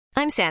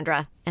I'm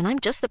Sandra, and I'm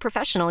just the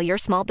professional your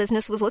small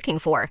business was looking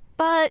for.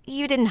 But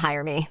you didn't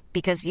hire me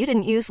because you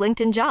didn't use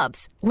LinkedIn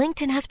Jobs.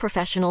 LinkedIn has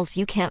professionals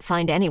you can't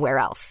find anywhere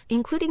else,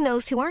 including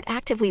those who aren't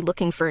actively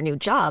looking for a new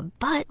job,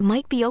 but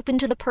might be open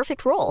to the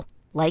perfect role,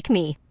 like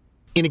me.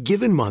 In a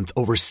given month,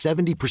 over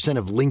 70%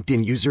 of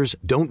LinkedIn users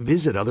don't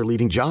visit other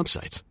leading job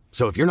sites.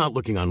 So if you're not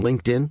looking on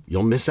LinkedIn,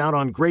 you'll miss out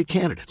on great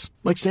candidates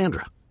like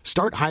Sandra.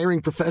 Start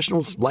hiring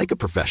professionals like a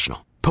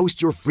professional.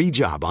 Post your free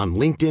job on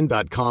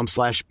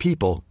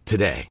linkedin.com/people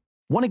today.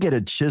 Want to get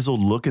a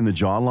chiseled look in the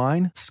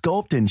jawline?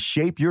 Sculpt and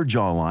shape your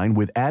jawline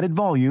with added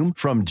volume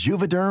from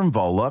Juvederm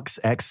Volux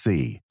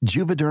XC.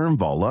 Juvederm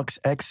Volux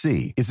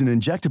XC is an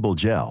injectable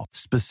gel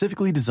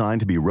specifically designed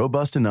to be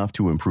robust enough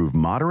to improve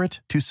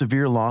moderate to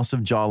severe loss of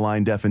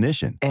jawline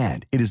definition.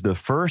 And it is the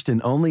first and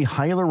only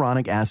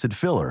hyaluronic acid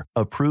filler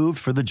approved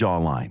for the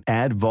jawline.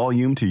 Add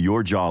volume to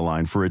your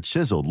jawline for a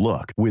chiseled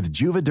look with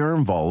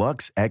Juvederm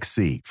Volux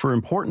XC. For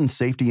important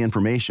safety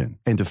information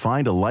and to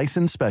find a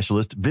licensed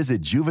specialist,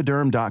 visit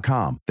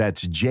juvederm.com.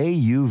 That's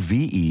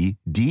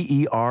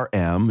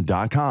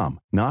JUVEDERM.com.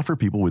 Not for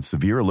people with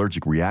severe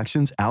allergic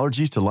reactions,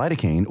 allergies to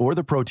lidocaine, or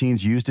the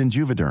proteins used in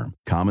Juvederm.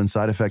 Common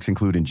side effects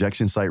include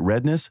injection site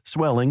redness,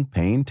 swelling,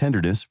 pain,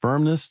 tenderness,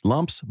 firmness,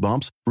 lumps,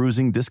 bumps,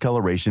 bruising,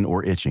 discoloration,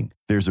 or itching.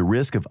 There's a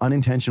risk of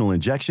unintentional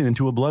injection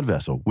into a blood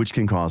vessel, which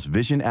can cause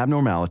vision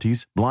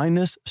abnormalities,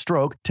 blindness,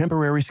 stroke,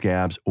 temporary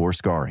scabs, or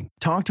scarring.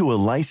 Talk to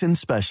a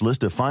licensed specialist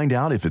to find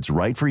out if it's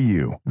right for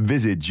you.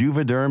 Visit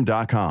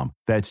Juvederm.com.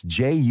 That's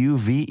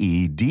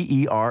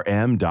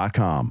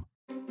JUVEDERM.com.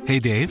 Hey,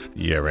 Dave.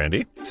 Yeah,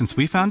 Randy. Since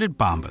we founded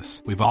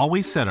Bombas, we've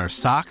always said our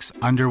socks,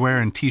 underwear,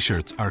 and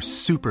T-shirts are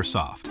super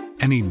soft.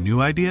 Any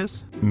new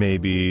ideas?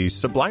 Maybe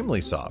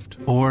sublimely soft.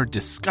 Or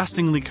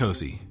disgustingly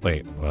cozy.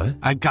 Wait, what?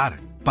 I got it.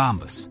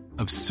 Bombas.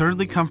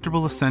 Absurdly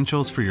comfortable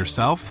essentials for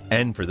yourself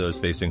and for those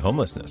facing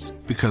homelessness.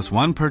 Because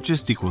one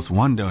purchased equals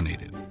one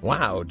donated.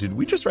 Wow, did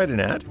we just write an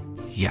ad?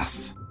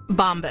 Yes.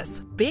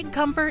 Bombas. Big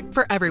comfort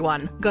for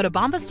everyone. Go to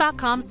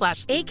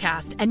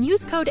bombas.com/ACAST and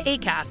use code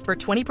ACAST for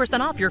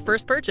 20% off your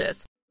first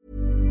purchase.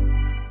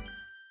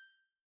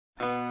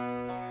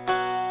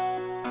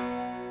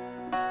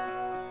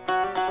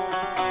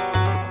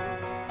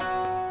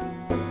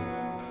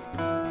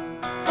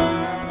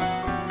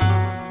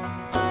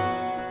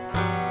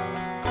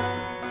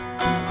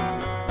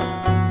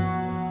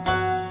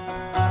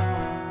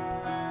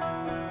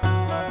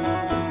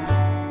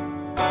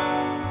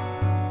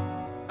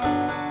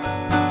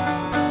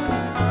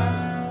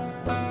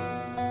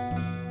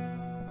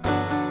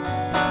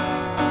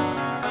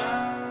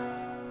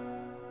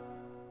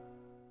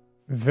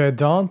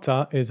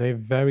 Vedanta is a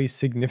very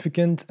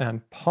significant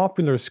and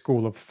popular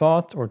school of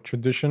thought or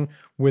tradition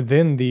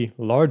within the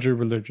larger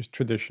religious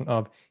tradition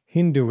of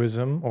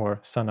Hinduism or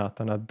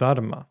Sanatana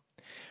Dharma.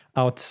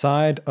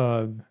 Outside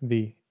of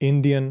the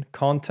Indian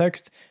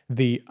context,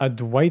 the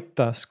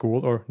Dvaita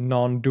school or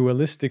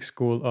non-dualistic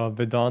school of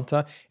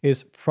Vedanta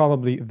is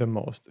probably the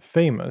most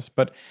famous,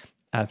 but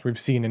as we've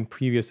seen in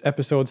previous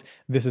episodes,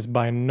 this is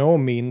by no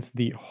means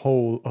the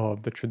whole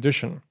of the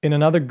tradition. In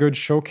another good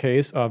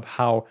showcase of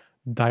how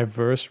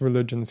diverse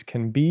religions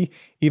can be,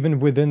 even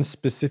within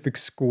specific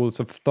schools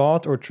of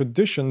thought or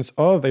traditions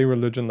of a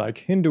religion like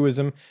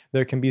Hinduism,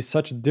 there can be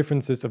such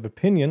differences of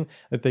opinion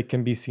that they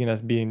can be seen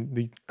as being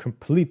the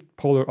complete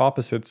polar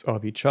opposites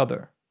of each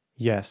other.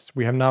 Yes,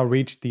 we have now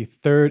reached the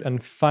third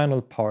and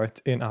final part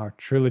in our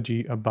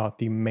trilogy about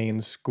the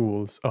main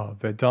schools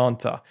of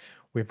Vedanta.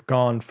 We've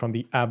gone from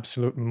the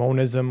absolute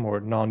monism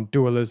or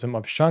non-dualism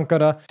of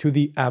Shankara to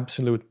the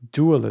absolute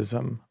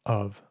dualism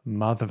of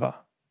Madhva.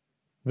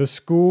 The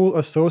school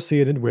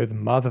associated with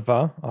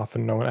Madhva,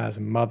 often known as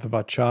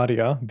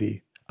Madhvacharya,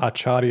 the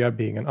Acharya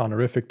being an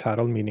honorific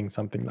title meaning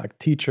something like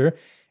teacher,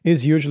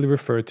 is usually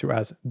referred to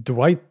as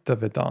Dvaita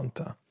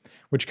Vedanta,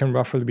 which can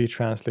roughly be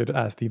translated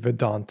as the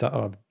Vedanta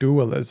of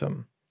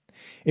dualism.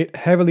 It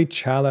heavily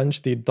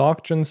challenged the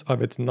doctrines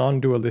of its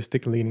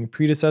non-dualistic leaning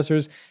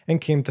predecessors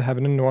and came to have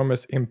an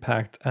enormous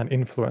impact and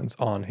influence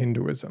on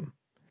Hinduism.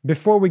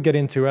 Before we get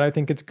into it, I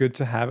think it's good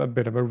to have a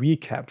bit of a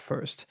recap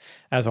first.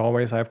 As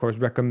always, I of course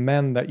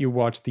recommend that you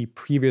watch the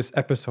previous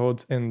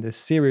episodes in this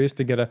series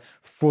to get a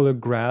fuller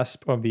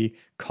grasp of the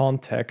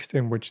context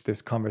in which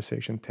this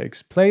conversation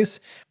takes place.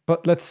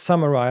 But let's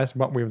summarize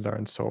what we've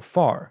learned so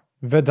far.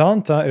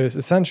 Vedanta is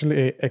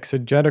essentially an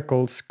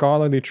exegetical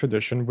scholarly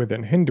tradition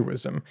within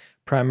Hinduism,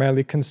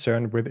 primarily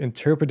concerned with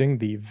interpreting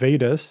the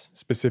Vedas,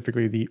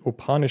 specifically the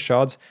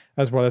Upanishads,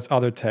 as well as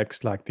other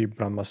texts like the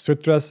Brahma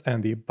Sutras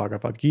and the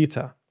Bhagavad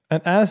Gita.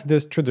 And as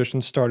this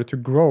tradition started to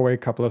grow a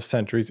couple of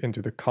centuries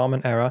into the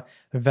Common Era,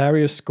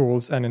 various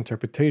schools and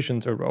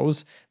interpretations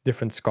arose,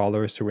 different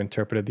scholars who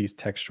interpreted these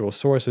textual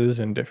sources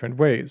in different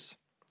ways.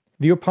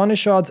 The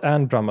Upanishads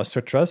and Brahma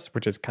Sutras,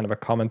 which is kind of a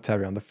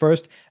commentary on the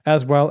first,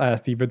 as well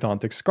as the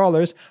Vedantic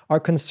scholars,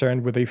 are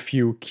concerned with a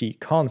few key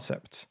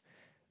concepts.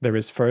 There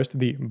is first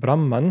the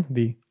Brahman,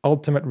 the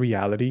ultimate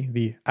reality,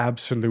 the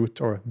absolute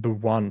or the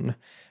one,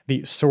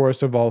 the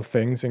source of all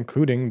things,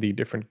 including the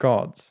different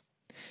gods.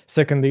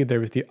 Secondly,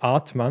 there is the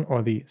Atman,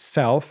 or the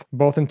self,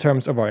 both in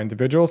terms of our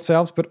individual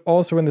selves, but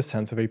also in the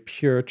sense of a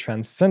pure,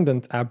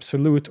 transcendent,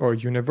 absolute, or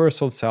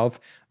universal self,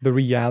 the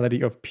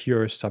reality of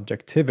pure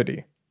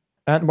subjectivity.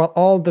 And while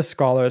all the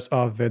scholars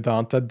of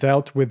Vedanta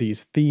dealt with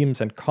these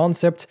themes and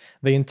concepts,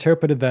 they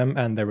interpreted them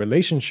and their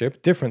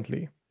relationship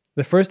differently.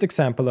 The first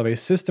example of a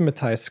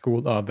systematized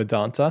school of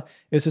Vedanta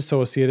is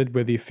associated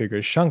with the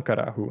figure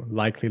Shankara, who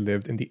likely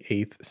lived in the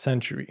 8th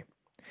century.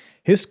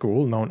 His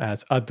school, known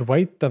as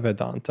Dvaita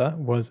Vedanta,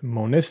 was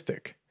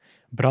monistic.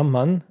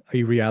 Brahman,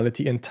 a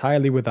reality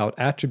entirely without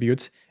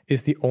attributes,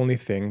 is the only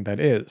thing that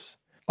is.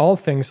 All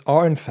things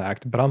are in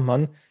fact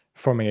Brahman,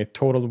 forming a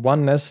total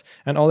oneness,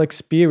 and all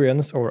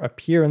experience or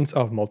appearance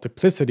of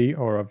multiplicity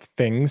or of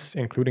things,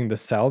 including the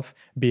self,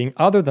 being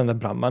other than the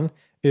Brahman,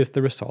 is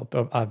the result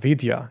of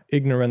avidya,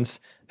 ignorance,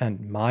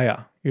 and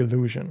maya,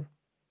 illusion.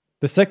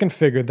 The second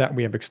figure that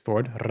we have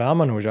explored,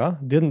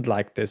 Ramanuja, didn't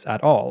like this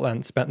at all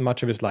and spent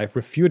much of his life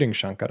refuting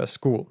Shankara's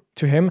school.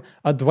 To him,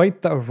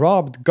 Advaita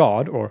robbed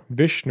God, or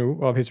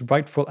Vishnu, of his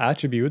rightful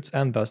attributes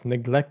and thus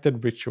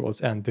neglected rituals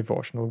and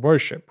devotional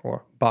worship,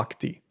 or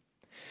bhakti.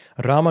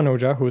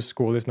 Ramanuja, whose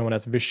school is known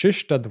as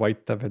Vishishta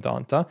Dvaita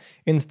Vedanta,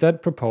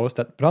 instead proposed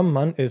that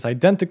Brahman is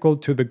identical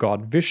to the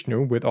god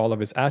Vishnu with all of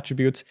his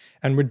attributes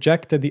and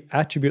rejected the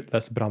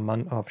attributeless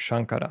Brahman of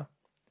Shankara.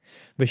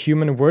 The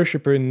human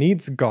worshipper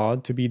needs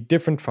God to be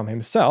different from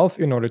himself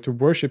in order to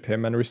worship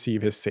him and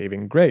receive his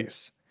saving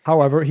grace.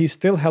 However, he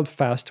still held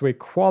fast to a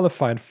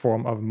qualified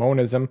form of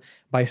monism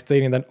by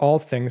stating that all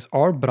things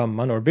are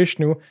Brahman or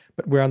Vishnu,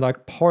 but we are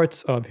like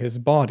parts of his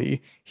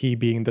body, he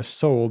being the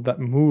soul that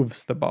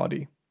moves the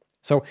body.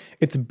 So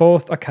it's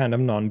both a kind of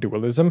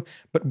non-dualism,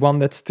 but one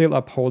that still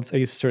upholds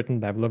a certain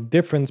level of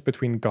difference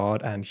between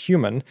God and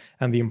human,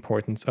 and the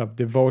importance of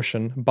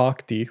devotion,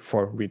 bhakti,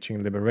 for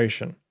reaching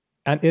liberation.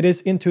 And it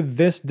is into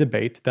this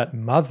debate that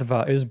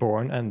Madhva is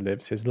born and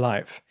lives his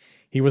life.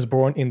 He was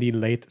born in the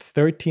late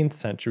 13th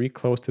century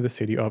close to the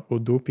city of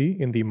Udupi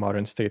in the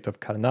modern state of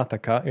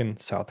Karnataka in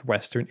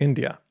southwestern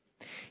India.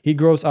 He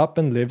grows up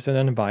and lives in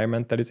an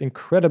environment that is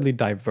incredibly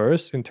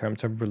diverse in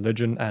terms of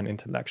religion and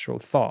intellectual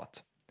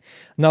thought.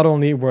 Not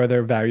only were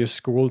there various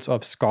schools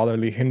of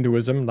scholarly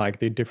Hinduism like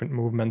the different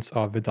movements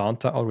of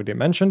Vedanta already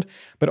mentioned,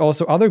 but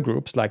also other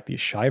groups like the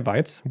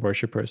Shaivites,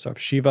 worshippers of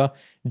Shiva,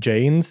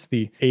 Jains,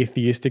 the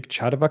atheistic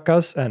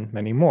Charvakas, and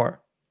many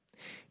more.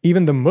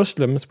 Even the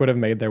Muslims would have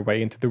made their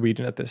way into the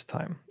region at this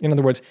time. In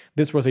other words,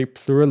 this was a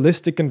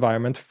pluralistic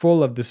environment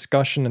full of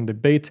discussion and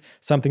debate,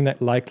 something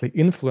that likely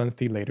influenced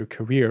the later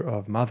career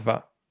of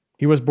Madhva.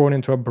 He was born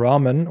into a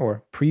Brahmin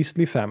or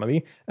priestly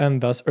family,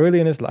 and thus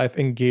early in his life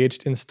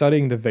engaged in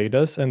studying the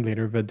Vedas and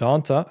later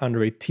Vedanta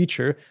under a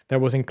teacher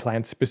that was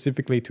inclined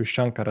specifically to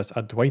Shankara's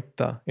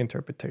Advaita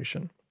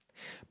interpretation.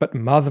 But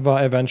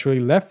Madhva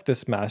eventually left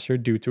this master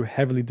due to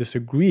heavily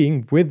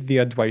disagreeing with the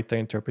Advaita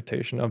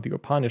interpretation of the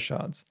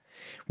Upanishads.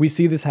 We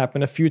see this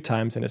happen a few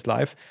times in his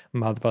life,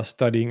 Madhva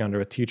studying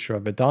under a teacher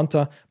of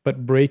Vedanta,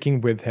 but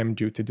breaking with him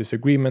due to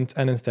disagreement,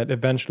 and instead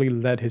eventually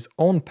led his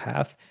own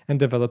path and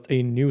developed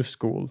a new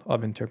school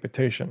of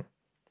interpretation.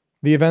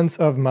 The events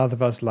of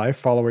Madhva's life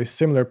follow a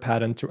similar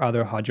pattern to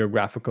other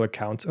hagiographical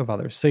accounts of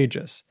other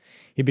sages.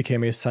 He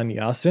became a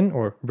sannyasin,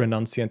 or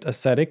renunciant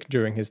ascetic,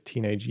 during his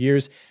teenage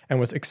years and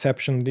was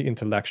exceptionally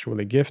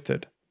intellectually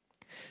gifted.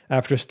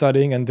 After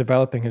studying and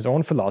developing his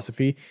own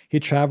philosophy, he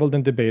traveled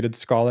and debated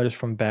scholars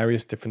from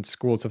various different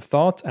schools of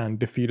thought and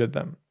defeated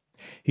them.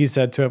 He's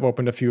said to have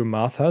opened a few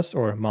mathas,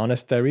 or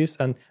monasteries,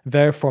 and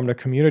there formed a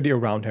community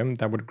around him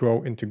that would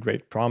grow into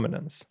great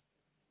prominence.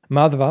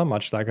 Madhva,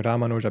 much like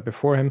Ramanuja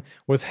before him,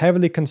 was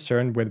heavily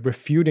concerned with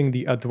refuting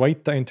the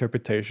Advaita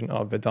interpretation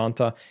of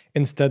Vedanta,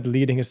 instead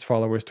leading his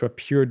followers to a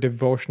pure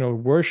devotional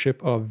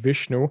worship of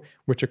Vishnu,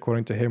 which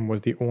according to him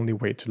was the only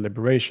way to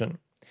liberation.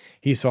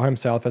 He saw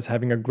himself as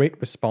having a great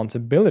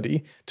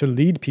responsibility to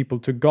lead people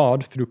to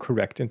God through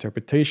correct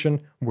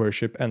interpretation,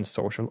 worship, and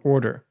social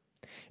order.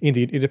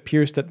 Indeed, it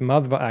appears that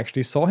Madhva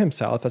actually saw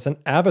himself as an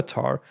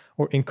avatar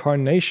or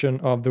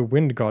incarnation of the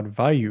wind god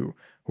Vayu,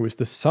 who is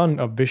the son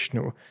of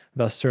Vishnu,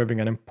 thus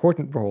serving an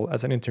important role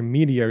as an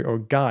intermediary or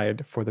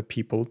guide for the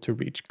people to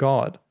reach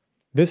God.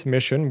 This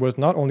mission was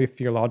not only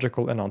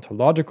theological and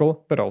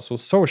ontological, but also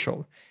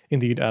social.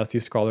 Indeed, as the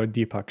scholar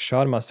Deepak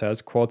Sharma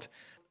says, quote,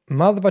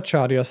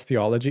 Madhvacharya's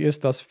theology is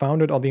thus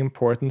founded on the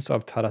importance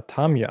of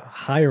taratamya,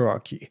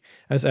 hierarchy,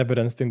 as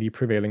evidenced in the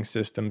prevailing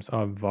systems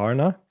of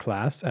varna,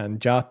 class, and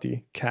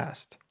jati,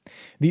 caste.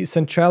 The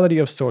centrality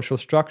of social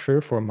structure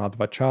for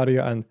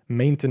Madhvacharya and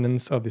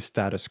maintenance of the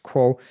status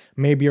quo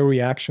may be a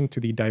reaction to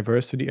the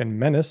diversity and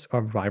menace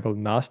of rival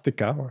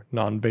Nastika, or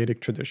non-Vedic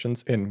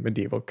traditions in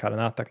medieval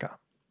Karnataka.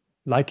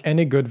 Like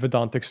any good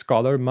Vedantic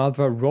scholar,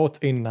 Madhva wrote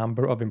a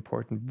number of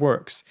important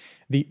works.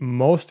 The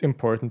most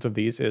important of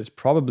these is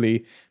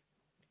probably,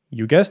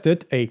 you guessed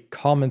it, a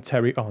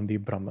commentary on the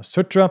Brahma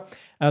Sutra,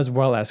 as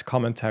well as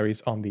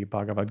commentaries on the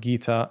Bhagavad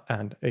Gita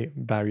and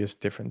various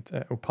different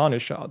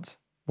Upanishads.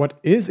 What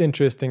is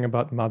interesting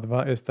about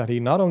Madhva is that he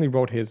not only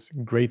wrote his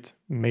great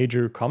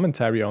major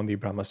commentary on the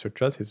Brahma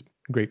Sutras, his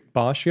great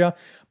Bhashya,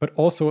 but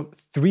also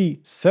 3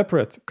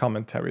 separate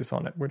commentaries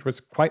on it, which was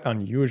quite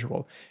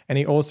unusual. And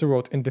he also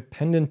wrote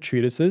independent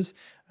treatises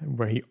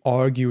where he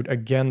argued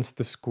against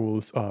the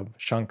schools of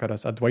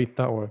Shankara's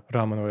Advaita or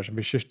Ramanuja's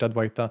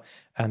Vishishtadvaita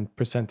and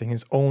presenting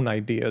his own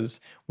ideas,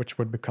 which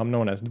would become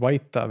known as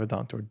Dvaita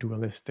Vedanta or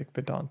dualistic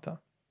Vedanta.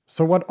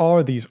 So what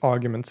are these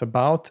arguments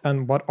about,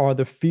 and what are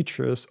the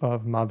features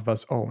of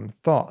Madhva's own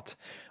thought?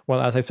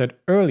 Well, as I said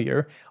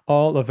earlier,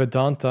 all of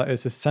Vedanta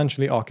is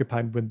essentially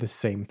occupied with the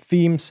same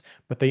themes,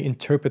 but they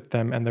interpret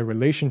them and their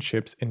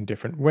relationships in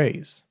different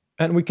ways.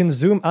 And we can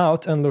zoom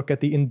out and look at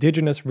the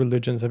indigenous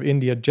religions of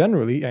India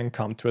generally and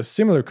come to a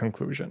similar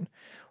conclusion.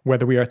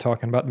 Whether we are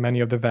talking about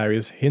many of the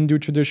various Hindu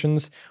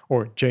traditions,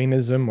 or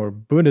Jainism or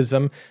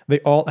Buddhism,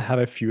 they all have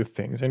a few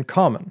things in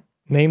common.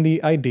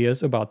 Namely,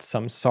 ideas about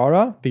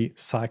samsara, the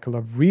cycle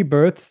of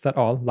rebirths that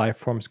all life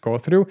forms go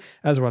through,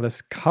 as well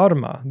as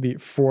karma, the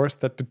force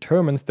that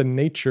determines the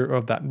nature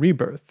of that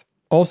rebirth.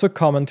 Also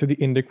common to the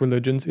Indic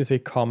religions is a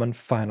common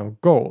final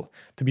goal,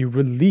 to be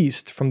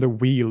released from the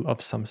wheel of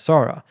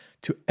samsara,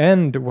 to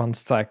end one's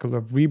cycle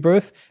of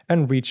rebirth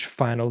and reach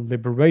final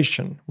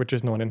liberation, which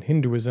is known in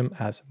Hinduism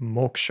as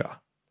moksha.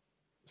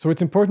 So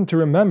it's important to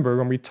remember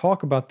when we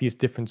talk about these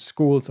different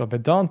schools of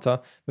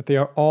Vedanta that they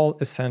are all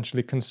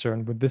essentially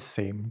concerned with the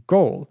same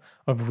goal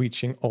of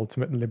reaching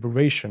ultimate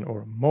liberation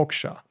or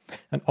moksha.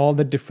 And all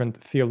the different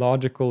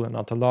theological and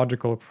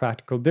ontological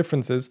practical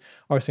differences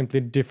are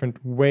simply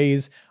different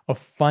ways of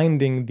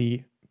finding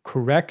the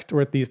correct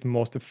or at least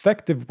most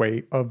effective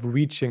way of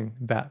reaching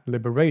that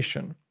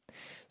liberation.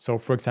 So,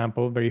 for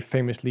example, very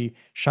famously,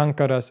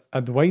 Shankara's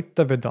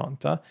Advaita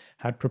Vedanta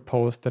had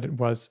proposed that it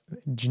was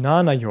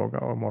Jnana Yoga,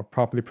 or more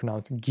properly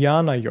pronounced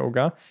Jnana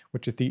Yoga,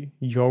 which is the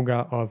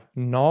yoga of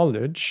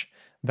knowledge,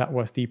 that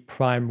was the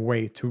prime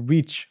way to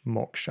reach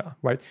moksha,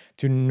 right?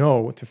 To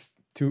know,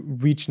 to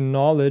reach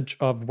knowledge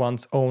of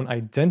one's own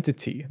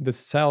identity, the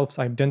self's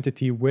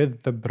identity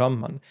with the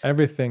Brahman.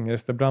 Everything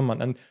is the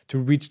Brahman. And to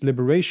reach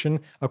liberation,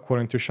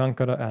 according to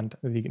Shankara and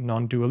the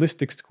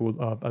non-dualistic school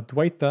of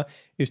Advaita,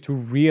 is to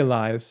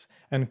realize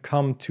and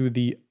come to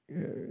the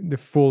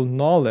full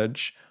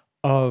knowledge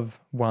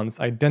of one's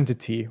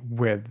identity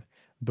with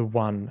the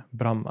one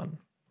Brahman.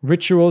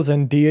 Rituals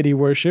and deity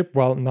worship,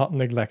 while not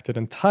neglected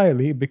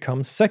entirely,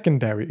 become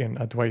secondary in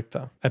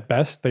Advaita. At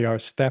best, they are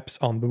steps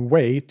on the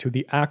way to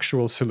the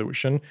actual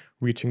solution,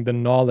 reaching the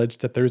knowledge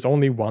that there is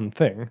only one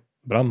thing,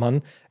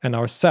 Brahman, and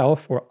our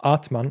self, or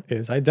Atman,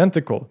 is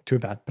identical to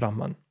that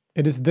Brahman.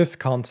 It is this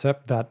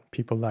concept that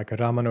people like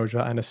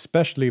Ramanuja and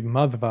especially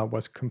Madhva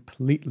was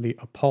completely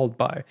appalled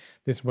by.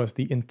 This was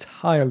the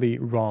entirely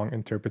wrong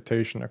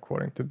interpretation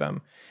according to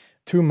them.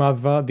 To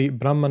Madhva, the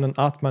Brahman and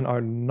Atman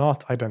are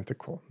not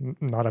identical,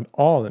 not at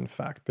all in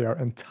fact. They are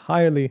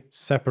entirely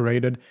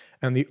separated,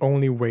 and the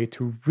only way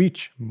to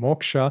reach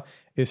moksha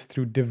is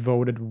through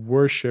devoted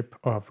worship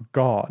of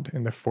God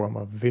in the form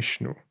of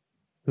Vishnu.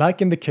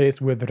 Like in the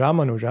case with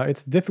Ramanuja,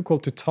 it's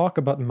difficult to talk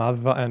about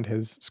Madhva and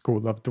his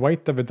school of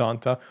Dvaita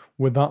Vedanta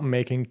without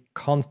making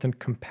constant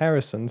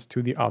comparisons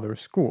to the other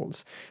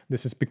schools.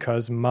 This is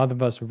because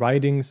Madhva's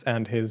writings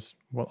and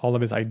all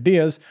of his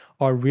ideas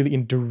are really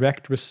in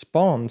direct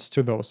response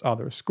to those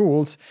other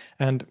schools,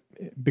 and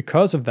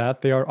because of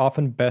that, they are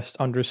often best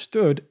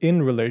understood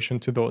in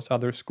relation to those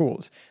other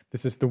schools.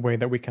 This is the way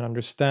that we can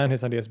understand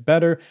his ideas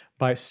better,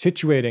 by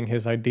situating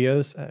his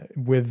ideas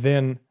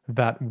within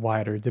that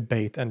wider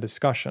debate and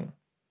discussion.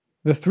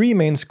 The 3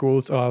 main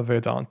schools of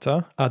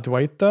Vedanta,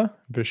 Advaita,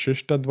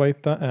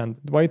 Vishishtadvaita, and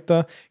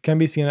Dvaita, can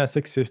be seen as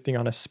existing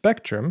on a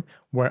spectrum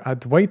where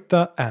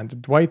Advaita and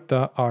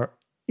Dvaita are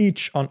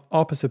each on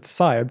opposite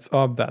sides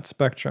of that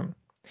spectrum.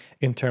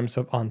 In terms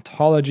of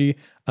ontology,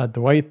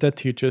 Advaita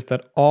teaches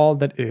that all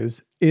that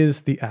is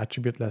the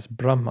attributeless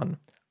Brahman.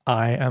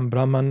 I am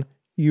Brahman,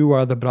 you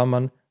are the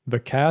Brahman, the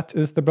cat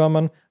is the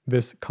Brahman,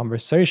 this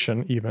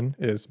conversation even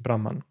is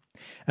Brahman.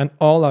 And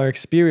all our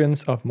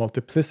experience of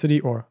multiplicity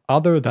or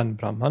other than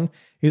Brahman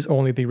is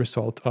only the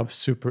result of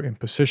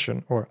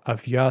superimposition or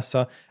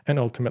avyasa and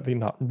ultimately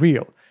not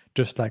real,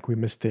 just like we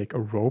mistake a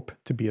rope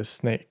to be a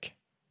snake.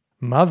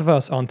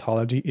 Madhva's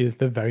ontology is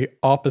the very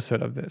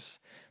opposite of this.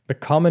 The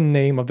common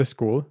name of the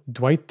school,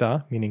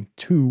 Dvaita, meaning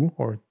two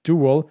or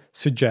dual,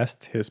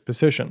 suggests his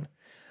position.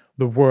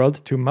 The world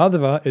to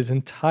Madhva is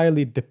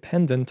entirely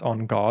dependent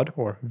on God,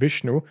 or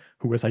Vishnu,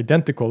 who is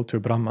identical to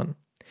Brahman.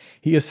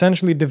 He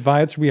essentially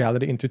divides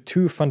reality into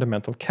 2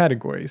 fundamental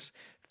categories,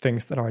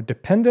 things that are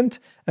dependent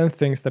and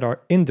things that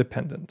are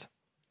independent.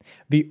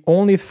 The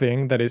only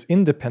thing that is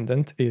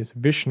independent is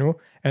Vishnu,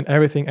 and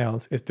everything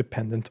else is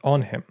dependent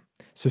on him,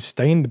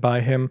 sustained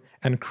by him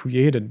and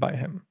created by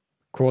him.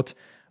 Quote,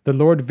 "The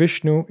Lord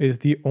Vishnu is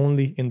the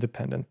only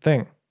independent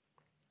thing."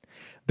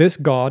 This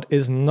God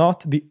is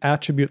not the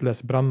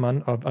attributeless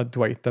Brahman of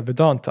Advaita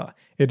Vedanta.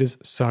 It is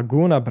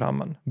Saguna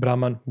Brahman,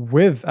 Brahman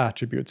with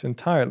attributes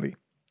entirely.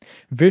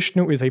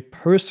 Vishnu is a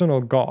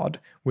personal God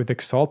with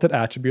exalted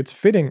attributes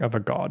fitting of a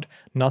God,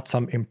 not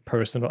some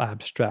impersonal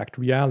abstract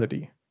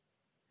reality.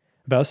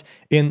 Thus,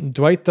 in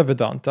Dvaita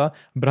Vedanta,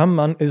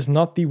 Brahman is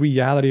not the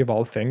reality of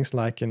all things,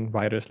 like in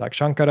writers like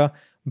Shankara.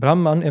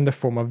 Brahman, in the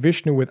form of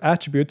Vishnu with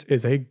attributes,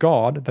 is a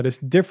god that is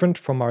different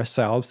from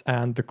ourselves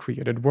and the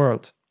created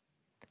world.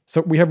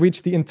 So we have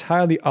reached the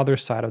entirely other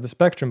side of the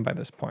spectrum by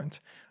this point.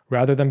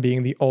 Rather than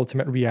being the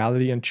ultimate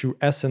reality and true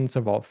essence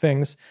of all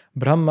things,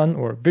 Brahman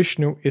or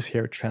Vishnu is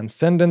here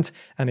transcendent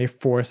and a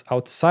force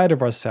outside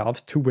of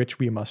ourselves to which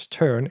we must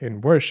turn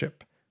in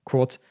worship.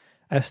 Quote,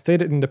 as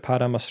stated in the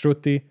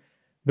Paramasruti,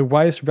 the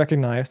wise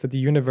recognize that the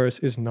universe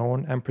is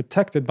known and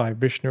protected by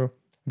Vishnu,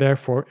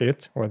 therefore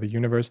it, or the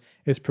universe,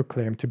 is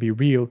proclaimed to be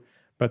real,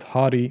 but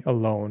Hari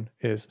alone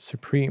is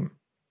supreme.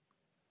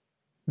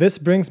 This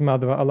brings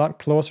Madhva a lot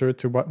closer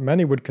to what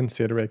many would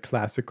consider a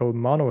classical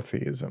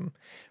monotheism,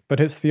 but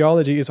his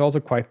theology is also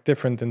quite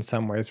different in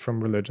some ways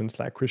from religions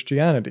like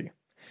Christianity.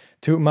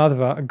 To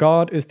Madhva,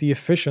 God is the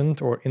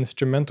efficient or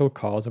instrumental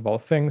cause of all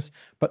things,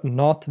 but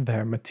not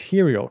their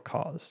material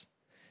cause.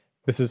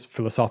 This is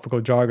philosophical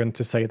jargon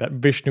to say that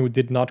Vishnu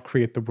did not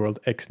create the world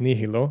ex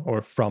nihilo,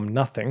 or from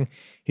nothing.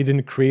 He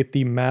didn't create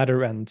the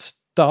matter and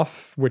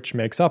stuff which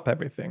makes up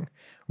everything.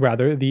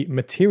 Rather, the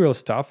material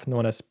stuff,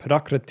 known as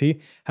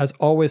prakriti, has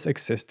always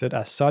existed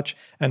as such,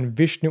 and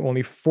Vishnu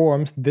only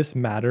forms this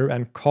matter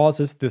and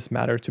causes this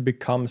matter to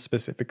become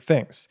specific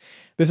things.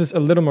 This is a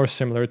little more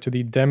similar to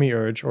the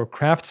demiurge or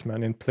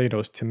craftsman in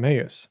Plato's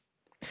Timaeus.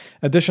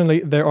 Additionally,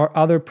 there are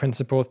other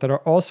principles that are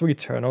also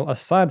eternal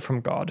aside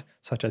from God,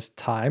 such as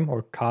time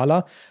or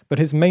kala, but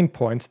his main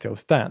point still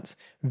stands.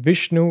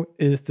 Vishnu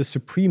is the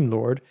supreme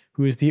Lord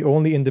who is the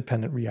only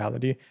independent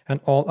reality,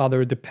 and all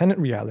other dependent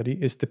reality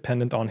is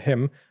dependent on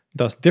him,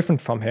 thus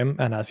different from him,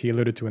 and as he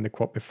alluded to in the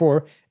quote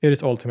before, it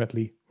is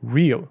ultimately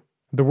real.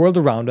 The world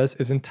around us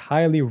is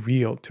entirely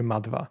real to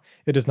Madhva.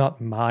 It is not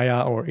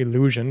maya or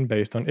illusion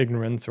based on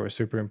ignorance or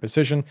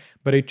superimposition,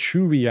 but a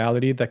true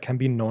reality that can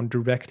be known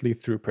directly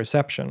through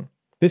perception.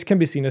 This can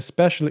be seen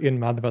especially in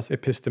Madhva's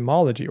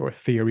epistemology or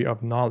theory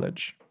of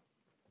knowledge.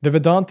 The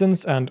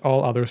Vedantins and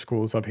all other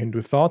schools of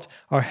Hindu thought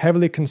are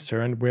heavily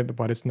concerned with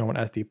what is known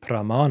as the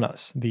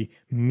pramanas, the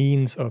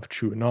means of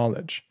true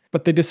knowledge,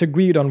 but they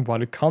disagreed on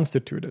what it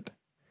constituted.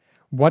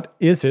 What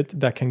is it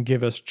that can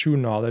give us true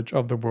knowledge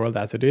of the world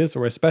as it is,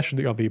 or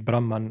especially of the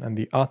Brahman and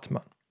the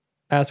Atman?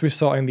 As we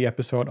saw in the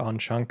episode on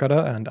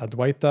Shankara and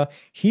Advaita,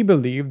 he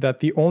believed that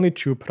the only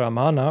true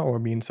pramana, or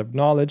means of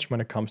knowledge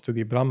when it comes to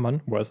the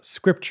Brahman, was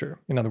scripture,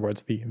 in other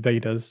words, the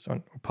Vedas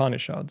and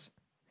Upanishads.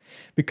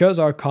 Because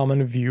our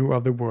common view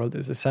of the world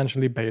is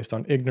essentially based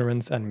on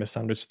ignorance and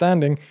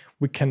misunderstanding,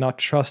 we cannot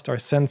trust our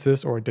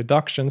senses or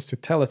deductions to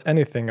tell us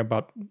anything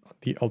about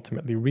the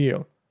ultimately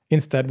real.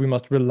 Instead, we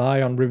must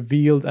rely on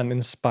revealed and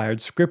inspired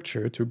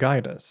scripture to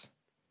guide us.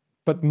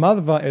 But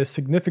Madhva is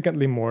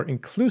significantly more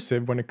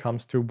inclusive when it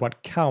comes to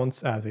what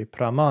counts as a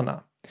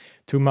pramana.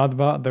 To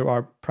Madhva, there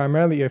are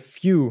primarily a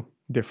few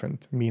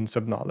different means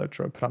of knowledge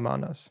or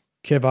pramanas.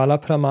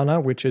 Kevala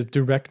pramana, which is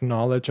direct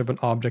knowledge of an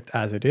object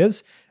as it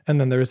is,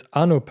 and then there is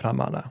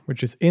anupramana,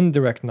 which is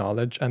indirect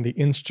knowledge and the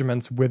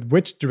instruments with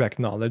which direct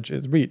knowledge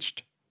is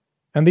reached.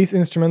 And these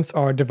instruments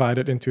are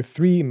divided into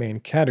three main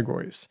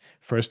categories.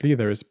 Firstly,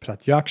 there is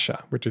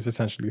pratyaksha, which is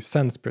essentially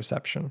sense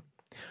perception.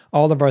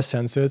 All of our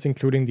senses,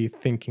 including the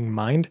thinking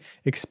mind,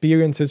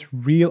 experiences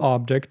real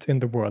objects in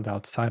the world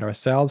outside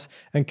ourselves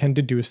and can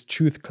deduce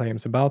truth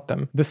claims about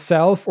them. The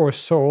self or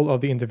soul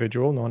of the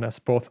individual, known as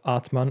both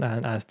Atman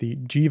and as the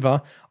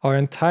Jiva, are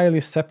entirely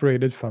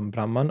separated from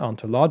Brahman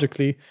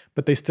ontologically,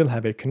 but they still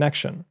have a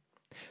connection.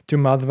 To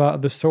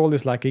Madhva, the soul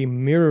is like a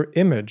mirror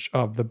image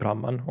of the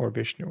Brahman or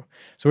Vishnu.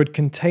 So it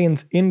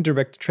contains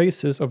indirect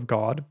traces of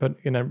God, but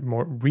in a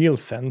more real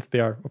sense, they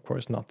are, of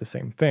course, not the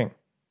same thing.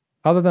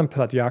 Other than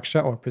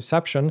pratyaksha or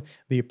perception,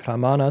 the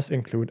pramanas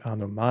include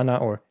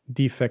anumana or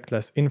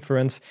defectless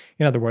inference,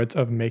 in other words,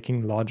 of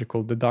making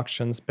logical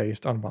deductions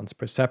based on one's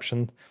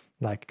perception,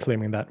 like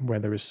claiming that where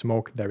there is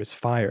smoke, there is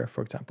fire,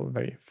 for example, a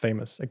very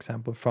famous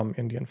example from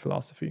Indian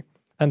philosophy.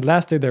 And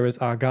lastly, there is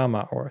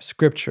agama or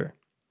scripture.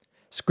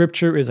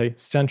 Scripture is a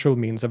central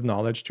means of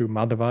knowledge to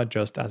Madhva,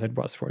 just as it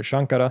was for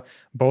Shankara,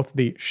 both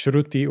the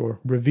Shruti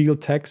or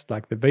revealed text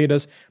like the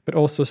Vedas, but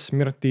also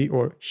Smriti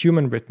or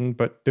human-written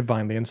but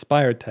divinely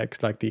inspired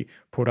text like the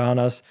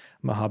Puranas,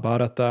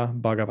 Mahabharata,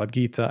 Bhagavad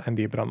Gita, and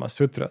the Brahma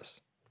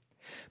Sutras.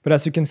 But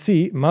as you can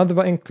see,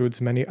 Madhva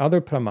includes many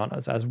other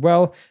pramanas as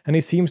well, and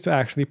he seems to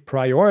actually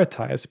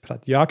prioritize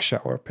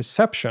pratyaksha or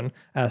perception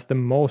as the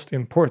most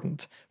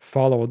important,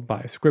 followed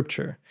by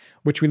scripture,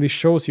 which really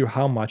shows you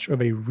how much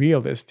of a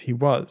realist he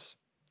was.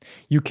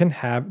 You can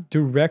have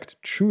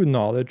direct, true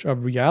knowledge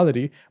of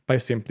reality by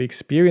simply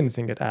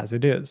experiencing it as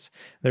it is.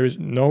 There is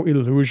no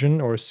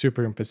illusion or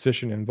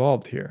superimposition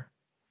involved here.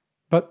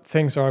 But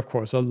things are, of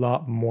course, a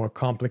lot more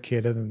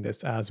complicated than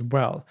this as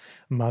well.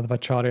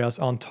 Madhvacharya's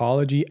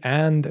ontology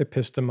and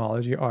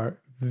epistemology are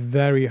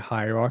very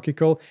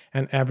hierarchical,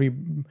 and every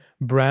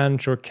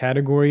branch or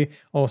category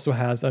also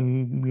has a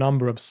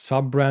number of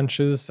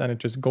sub-branches, and it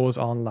just goes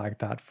on like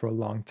that for a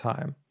long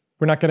time.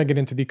 We're not going to get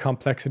into the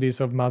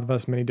complexities of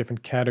Madhva's many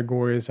different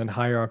categories and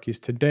hierarchies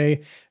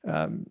today,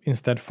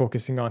 instead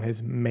focusing on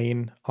his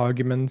main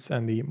arguments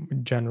and the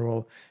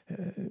general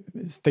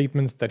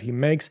statements that he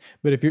makes.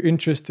 But if you're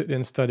interested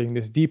in studying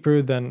this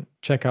deeper, then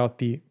check out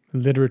the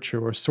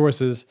literature or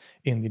sources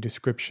in the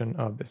description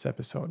of this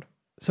episode.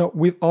 So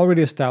we've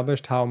already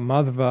established how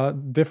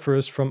Madhva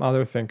differs from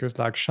other thinkers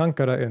like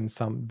Shankara in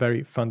some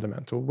very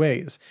fundamental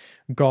ways.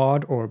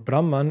 God, or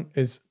Brahman,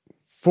 is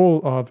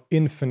full of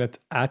infinite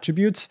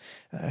attributes.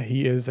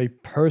 He is a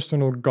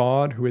personal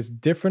God who is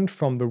different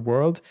from the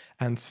world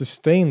and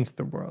sustains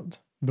the world.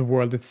 The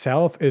world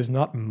itself is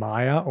not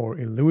Maya or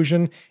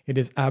illusion. It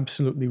is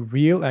absolutely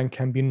real and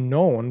can be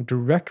known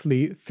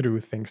directly through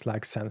things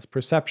like sense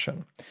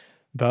perception.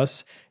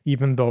 Thus,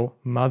 even though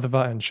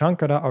Madhva and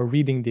Shankara are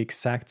reading the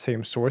exact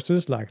same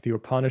sources like the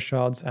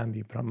Upanishads and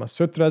the Brahma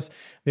Sutras,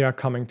 they are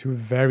coming to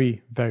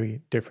very,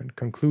 very different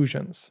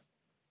conclusions.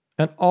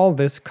 And all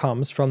this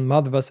comes from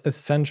Madhva's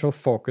essential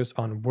focus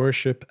on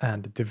worship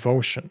and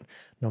devotion,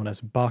 known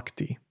as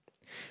bhakti.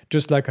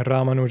 Just like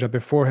Ramanuja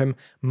before him,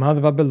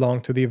 Madhva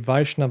belonged to the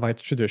Vaishnavite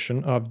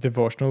tradition of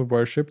devotional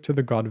worship to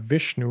the god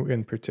Vishnu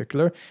in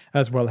particular,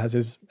 as well as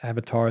his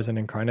avatars and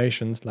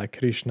incarnations like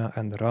Krishna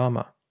and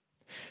Rama.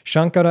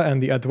 Shankara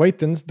and the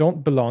Advaitins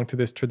don't belong to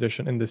this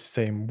tradition in the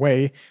same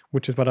way,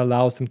 which is what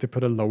allows them to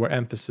put a lower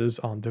emphasis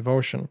on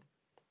devotion.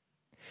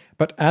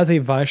 But as a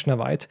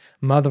Vaishnavite,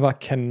 Madhva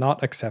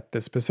cannot accept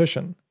this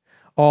position.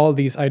 All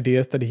these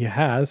ideas that he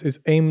has is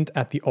aimed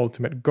at the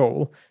ultimate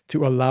goal,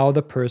 to allow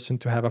the person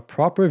to have a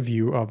proper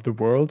view of the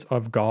world,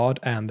 of God,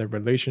 and their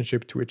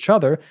relationship to each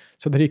other,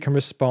 so that he can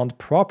respond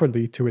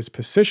properly to his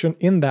position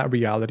in that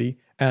reality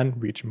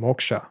and reach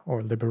moksha,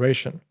 or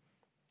liberation.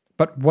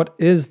 But what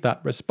is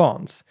that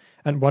response,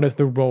 and what is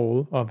the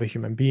role of the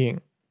human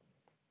being?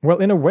 Well,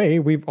 in a way,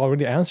 we've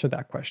already answered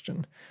that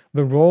question.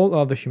 The role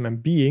of the human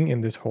being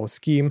in this whole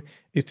scheme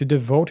is to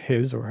devote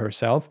his or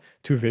herself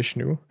to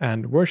Vishnu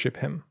and worship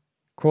him.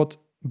 Quote,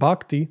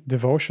 Bhakti,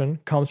 devotion,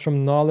 comes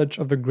from knowledge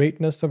of the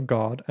greatness of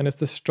God and is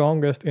the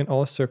strongest in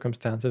all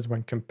circumstances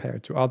when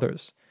compared to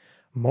others.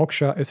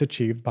 Moksha is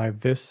achieved by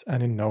this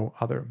and in no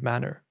other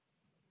manner.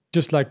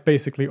 Just like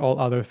basically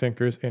all other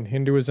thinkers in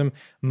Hinduism,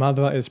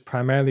 Madhva is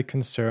primarily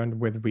concerned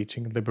with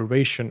reaching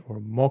liberation or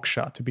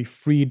moksha, to be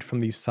freed from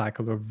the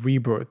cycle of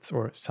rebirths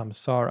or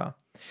samsara.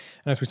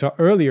 And as we saw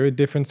earlier,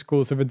 different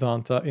schools of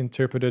Vedanta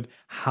interpreted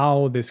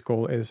how this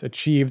goal is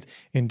achieved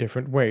in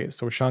different ways.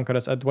 So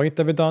Shankara's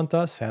Dvaita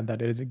Vedanta said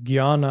that it is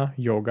Jnana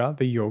Yoga,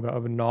 the yoga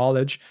of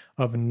knowledge,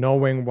 of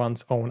knowing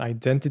one's own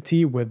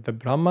identity with the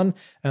Brahman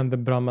and the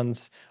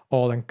Brahman's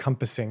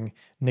all-encompassing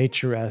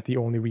nature as the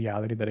only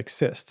reality that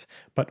exists.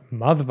 But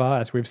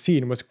Madhva, as we've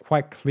seen, was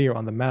quite clear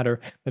on the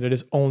matter that it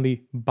is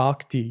only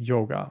Bhakti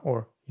Yoga,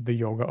 or the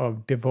yoga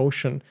of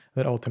devotion,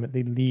 that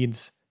ultimately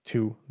leads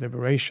to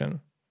liberation.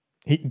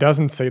 He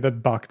doesn't say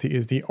that bhakti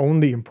is the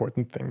only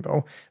important thing,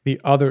 though.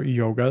 The other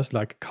yogas,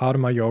 like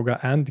karma yoga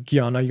and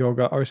jnana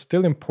yoga, are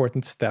still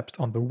important steps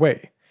on the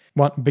way.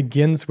 One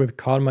begins with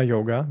karma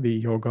yoga, the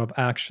yoga of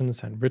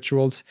actions and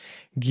rituals.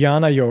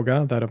 Jnana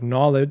yoga, that of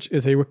knowledge,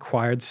 is a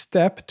required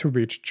step to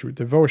reach true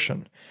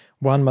devotion.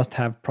 One must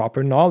have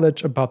proper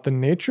knowledge about the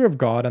nature of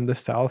God and the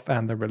self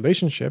and the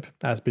relationship,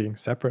 as being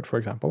separate, for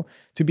example,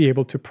 to be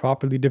able to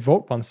properly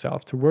devote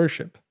oneself to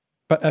worship.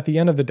 But at the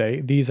end of the day,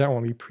 these are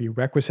only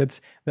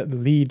prerequisites that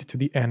lead to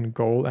the end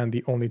goal and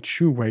the only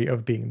true way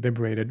of being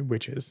liberated,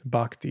 which is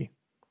bhakti.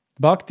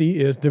 Bhakti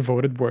is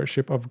devoted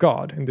worship of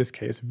God, in this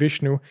case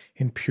Vishnu,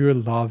 in pure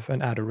love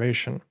and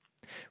adoration.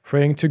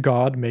 Praying to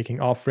God, making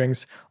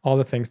offerings, all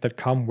the things that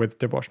come with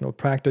devotional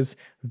practice,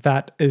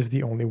 that is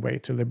the only way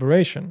to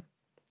liberation.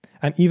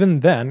 And even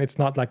then, it's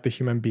not like the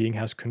human being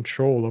has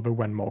control over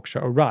when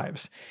moksha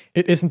arrives.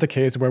 It isn't a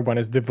case where one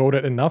is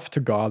devoted enough to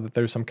God that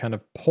there's some kind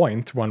of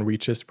point one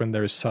reaches when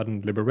there is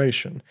sudden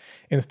liberation.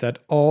 Instead,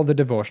 all the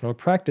devotional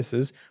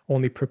practices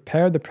only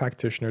prepare the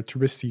practitioner to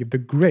receive the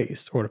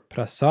grace, or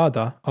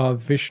prasada, of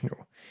Vishnu.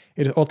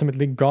 It is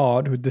ultimately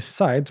God who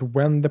decides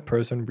when the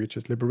person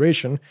reaches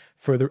liberation,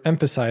 further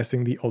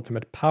emphasizing the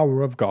ultimate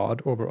power of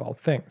God over all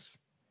things.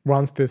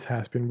 Once this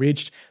has been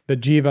reached, the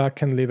jiva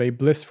can live a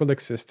blissful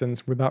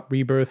existence without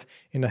rebirth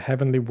in a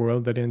heavenly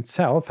world that in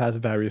itself has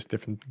various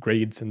different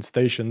grades and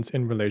stations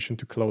in relation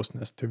to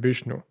closeness to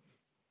Vishnu.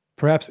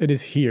 Perhaps it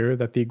is here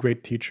that the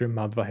great teacher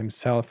Madhva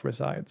himself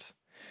resides.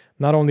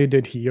 Not only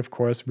did he, of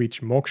course,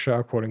 reach moksha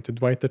according to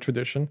Dvaita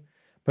tradition,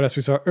 but as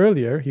we saw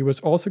earlier, he was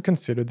also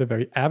considered the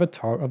very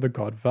avatar of the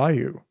god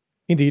Vayu.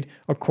 Indeed,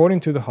 according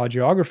to the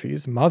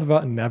hagiographies,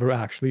 Madhva never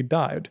actually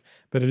died,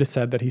 but it is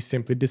said that he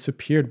simply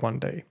disappeared one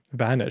day,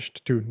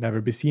 vanished to never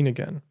be seen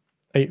again.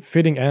 A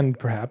fitting end,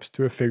 perhaps,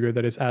 to a figure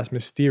that is as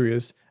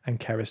mysterious and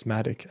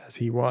charismatic as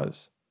he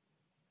was.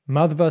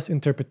 Madhva's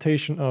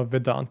interpretation of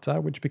Vedanta,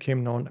 which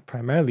became known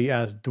primarily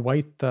as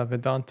Dvaita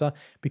Vedanta,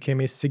 became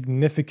a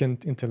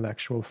significant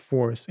intellectual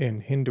force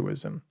in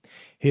Hinduism.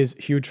 His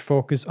huge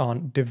focus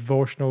on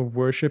devotional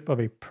worship of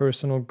a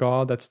personal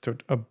god that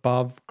stood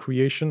above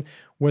creation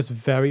was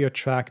very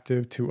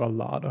attractive to a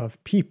lot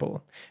of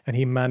people, and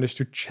he managed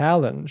to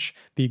challenge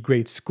the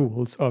great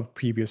schools of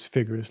previous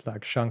figures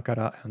like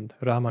Shankara and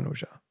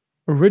Ramanuja.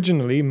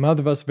 Originally,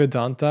 Madhva's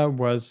Vedanta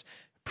was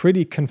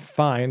pretty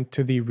confined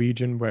to the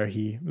region where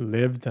he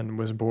lived and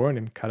was born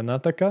in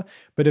Karnataka,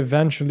 but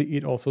eventually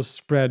it also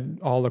spread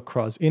all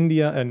across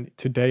India and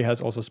today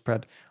has also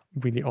spread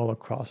really all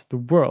across the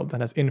world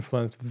and has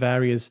influenced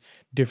various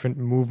different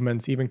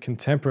movements, even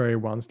contemporary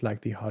ones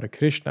like the Hare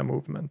Krishna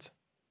movement.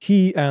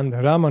 He and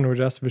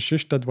Ramanuja's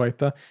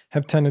Vishishtadvaita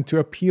have tended to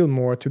appeal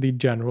more to the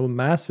general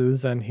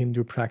masses and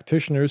Hindu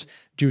practitioners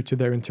due to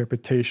their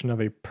interpretation of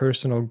a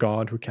personal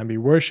god who can be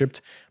worshipped,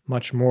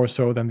 much more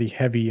so than the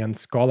heavy and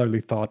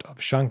scholarly thought of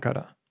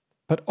Shankara.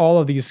 But all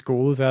of these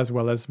schools, as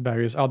well as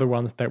various other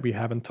ones that we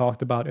haven't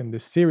talked about in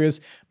this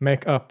series,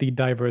 make up the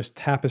diverse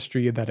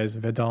tapestry that is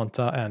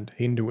Vedanta and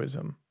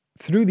Hinduism.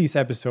 Through these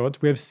episodes,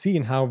 we have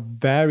seen how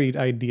varied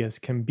ideas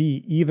can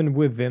be even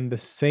within the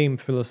same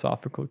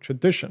philosophical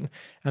tradition,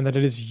 and that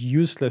it is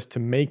useless to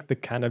make the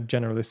kind of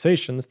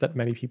generalizations that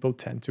many people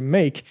tend to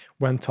make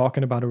when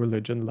talking about a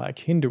religion like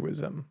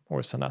Hinduism or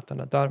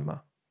Sanatana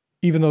Dharma.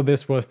 Even though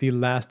this was the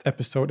last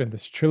episode in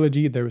this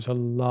trilogy, there is a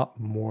lot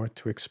more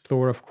to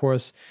explore, of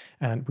course,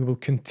 and we will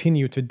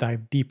continue to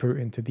dive deeper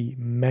into the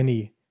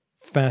many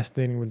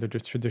fascinating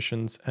religious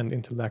traditions and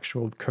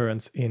intellectual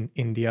currents in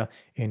India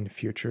in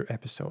future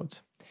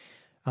episodes.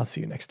 I'll see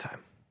you next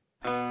time.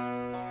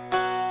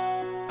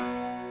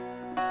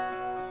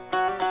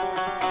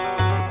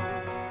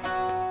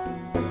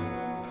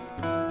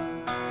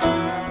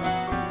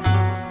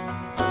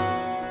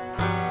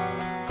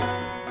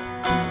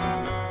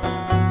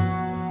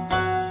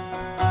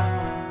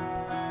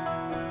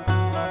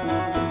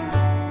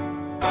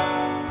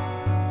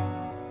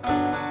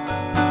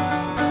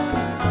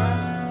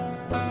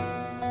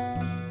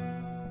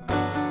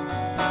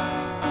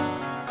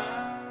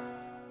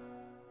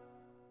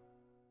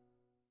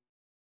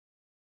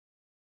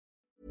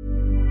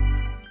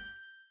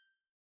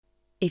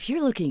 If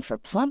you're looking for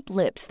plump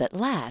lips that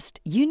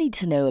last, you need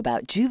to know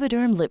about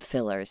Juvederm lip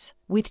fillers.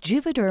 With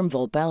Juvederm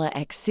Volbella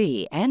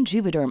XC and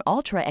Juvederm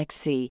Ultra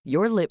XC,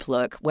 your lip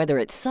look, whether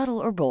it's subtle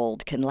or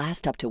bold, can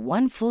last up to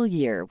 1 full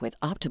year with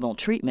optimal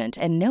treatment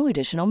and no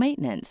additional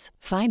maintenance.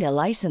 Find a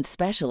licensed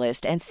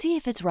specialist and see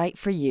if it's right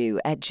for you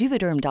at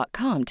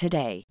Juvederm.com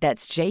today.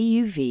 That's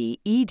JUVEDERM.com.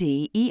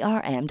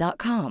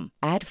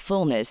 Add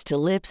fullness to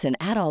lips in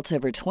adults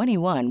over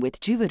 21 with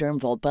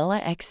Juvederm Volbella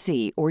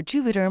XC or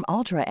Juvederm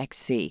Ultra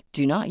XC.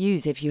 Do not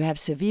use if you have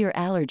severe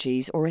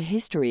allergies or a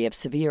history of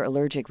severe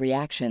allergic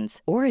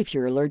reactions, or if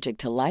you're allergic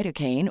to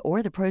lidocaine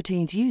or the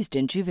proteins used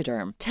in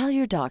Juvederm. Tell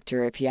your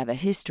doctor if you have a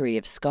history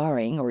of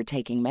scarring or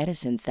taking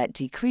medicines that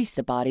decrease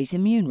the body's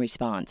immune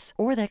response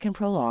or that can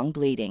prolong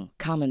bleeding.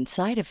 Common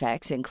side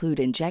effects include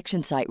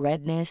injection site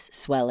redness,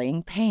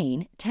 swelling,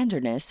 pain,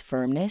 tenderness,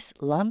 firmness,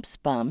 lumps,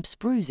 bumps,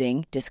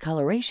 bruising,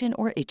 discoloration,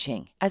 or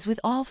itching. As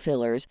with all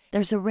fillers,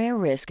 there's a rare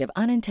risk of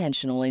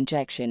unintentional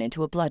injection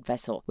into a blood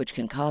vessel, which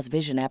can cause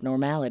vision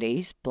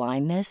abnormalities,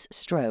 blindness,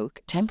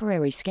 stroke,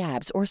 temporary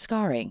scabs, or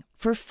scarring.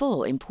 For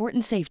full,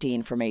 important safety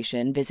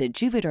information, visit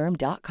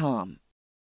Juvederm.com.